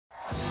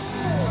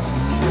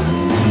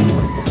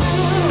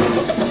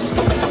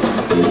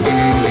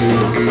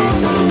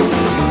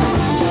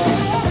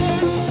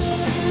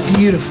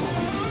beautiful.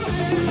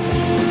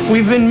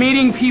 We've been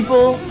meeting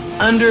people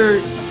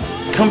under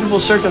comfortable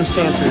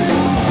circumstances,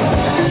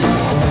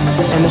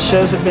 and the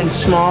shows have been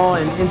small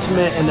and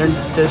intimate, and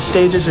the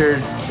stages are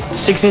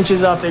 6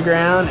 inches off the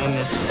ground, and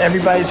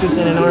everybody's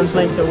within an arm's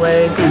length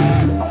away.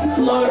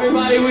 Hello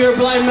everybody, we are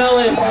Blind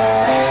Melon.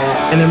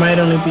 And there might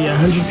only be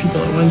 100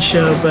 people at one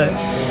show, but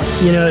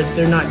you know,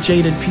 they're not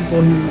jaded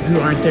people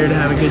who aren't there to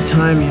have a good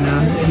time, you know,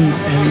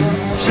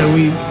 and so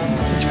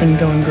it's been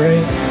going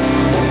great.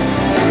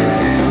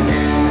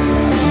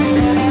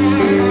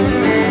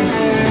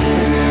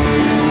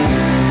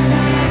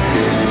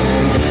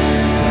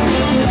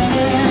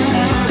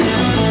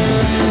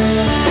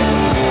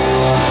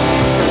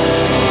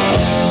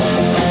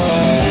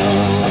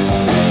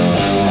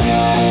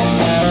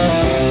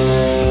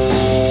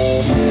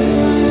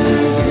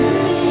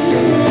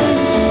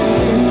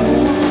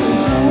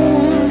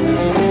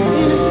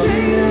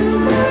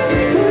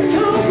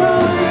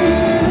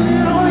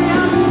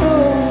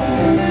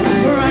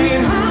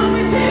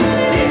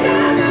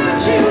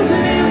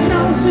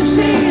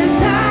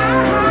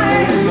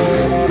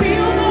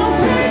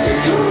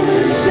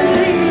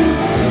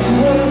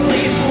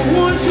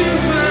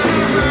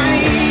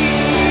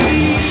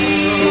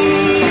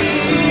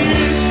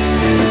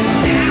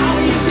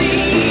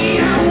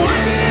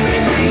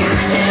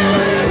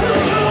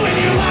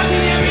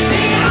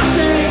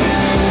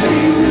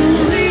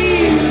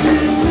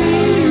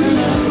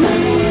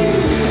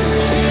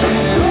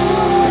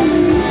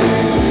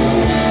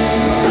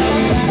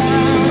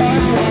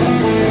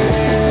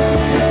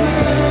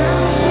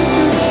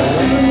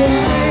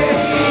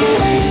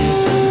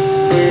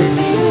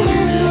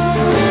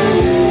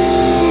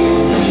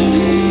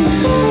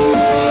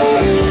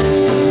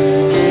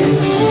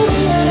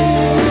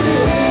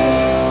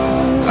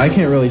 I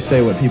can't really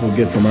say what people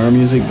get from our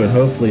music, but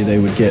hopefully they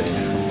would get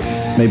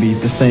maybe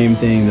the same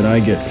thing that I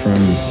get from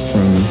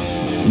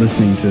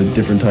listening to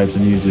different types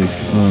of music,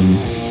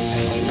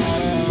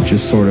 which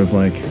is sort of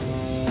like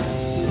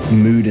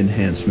mood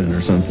enhancement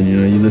or something. You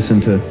know, you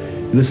listen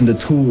to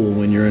Tool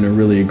when you're in a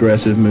really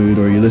aggressive mood,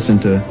 or you listen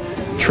to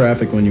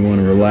Traffic when you want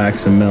to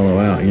relax and mellow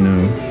out. You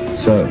know,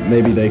 so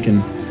maybe they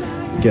can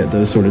get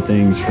those sort of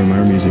things from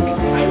our music.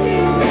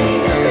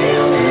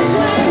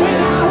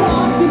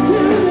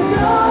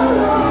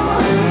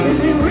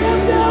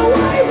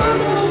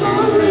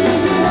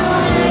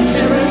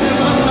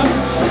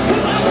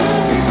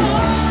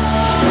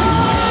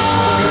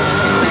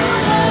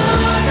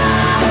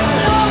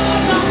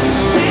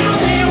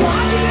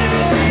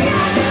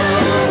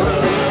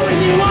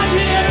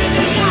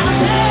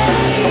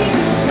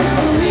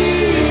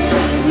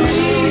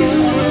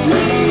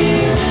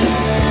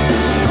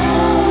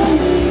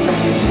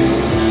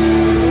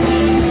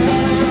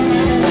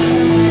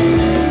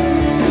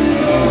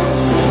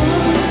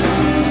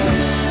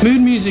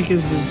 Mood music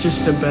is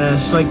just the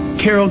best. Like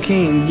Carole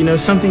King, you know,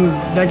 something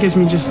that gives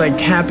me just like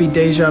happy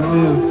deja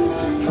vu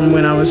from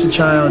when I was a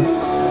child.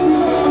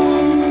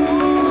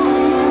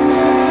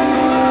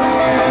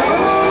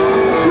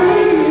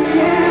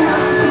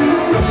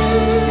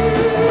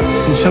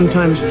 And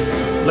sometimes,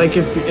 like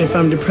if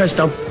I'm depressed,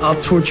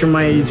 I'll torture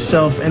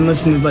myself and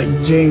listen to like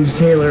James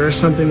Taylor or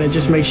something that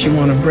just makes you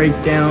want to break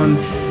down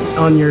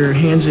on your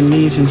hands and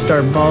knees and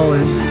start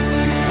bawling.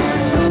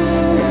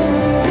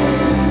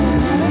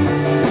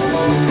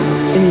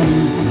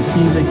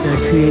 Any music that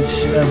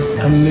creates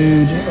a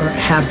mood, or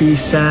happy,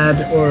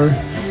 sad, or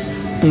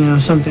you know,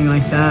 something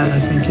like that, I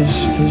think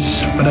is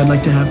what I'd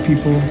like to have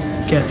people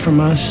get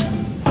from us.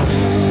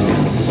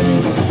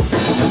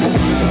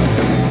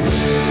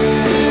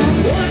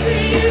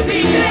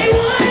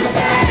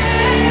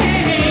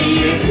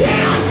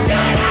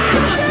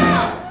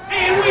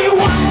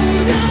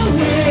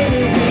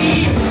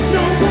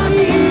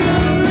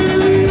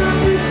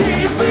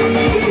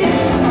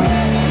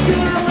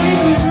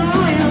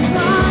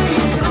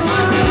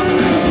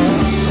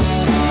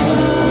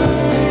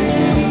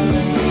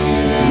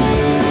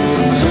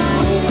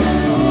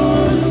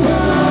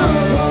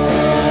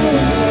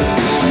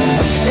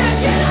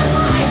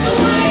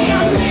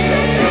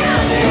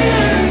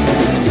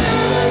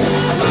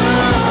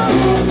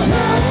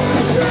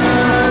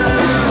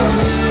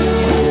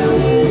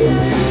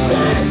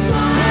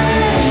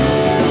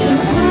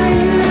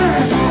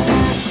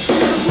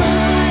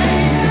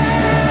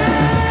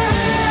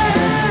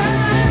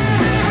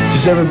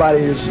 Everybody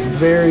is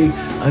very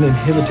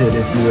uninhibited,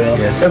 if you will.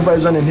 Yes.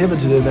 Everybody's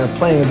uninhibited and they're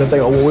playing, but they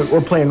go, well,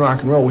 we're playing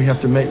rock and roll. We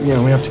have to make, you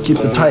know, we have to keep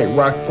the tight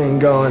rock thing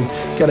going.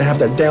 Got to have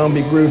that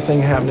downbeat groove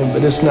thing happening,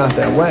 but it's not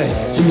that way.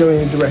 You can go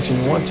any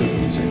direction you want to with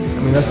music. I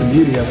mean, that's the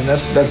beauty of it.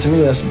 That to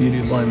me, that's the beauty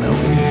of Blind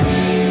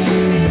Melon.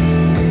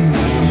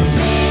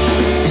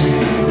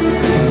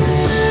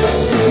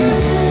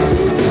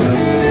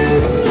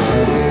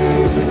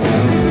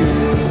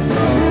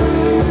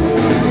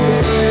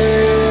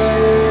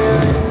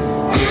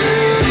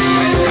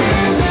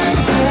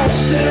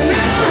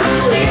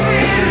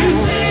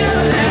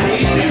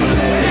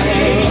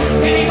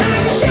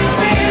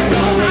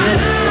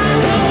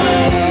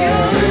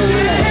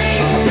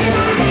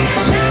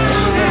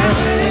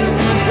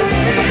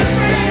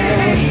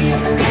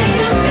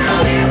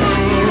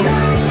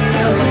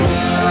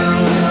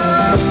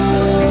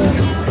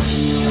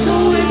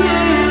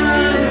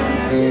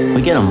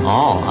 We get them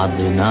all,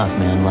 oddly enough,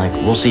 man. Like,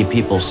 we'll see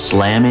people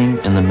slamming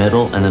in the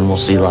middle, and then we'll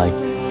see, like,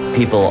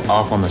 people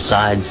off on the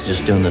sides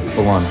just doing the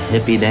full-on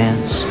hippie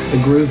dance. The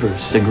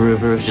groovers. The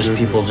groovers, just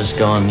people just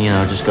going, you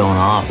know, just going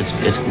off.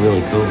 It's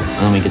really cool.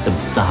 And then we get the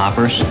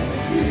hoppers.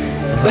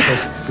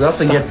 We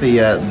also get the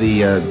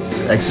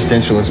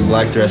existentialist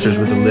black dressers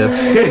with the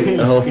lips,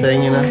 the whole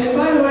thing, you know. And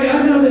by the way,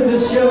 I know that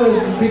this show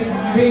is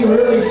being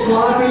really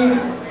sloppy,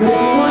 but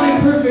if you want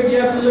it perfect, you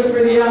have to look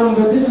for the album.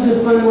 But this is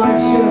a fun live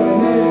show.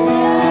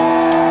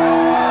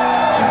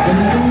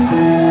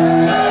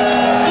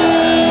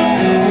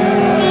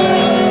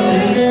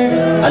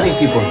 I think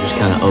people are just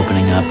kind of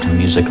opening up to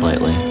music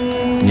lately.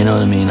 You know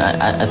what I mean?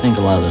 I think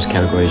a lot of those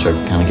categories are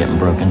kind of getting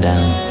broken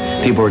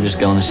down. People are just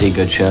going to see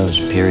good shows,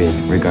 period,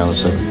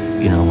 regardless of,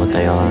 you know, what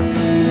they are.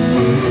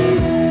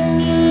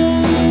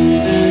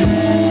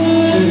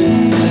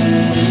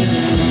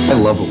 I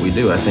love what we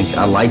do. I think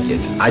I like it.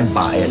 I'd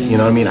buy it. You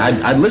know what I mean?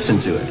 I'd listen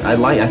to it.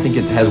 I think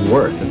it has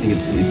worth. I think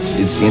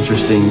it's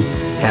interesting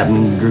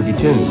having groovy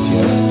tunes.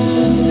 You know.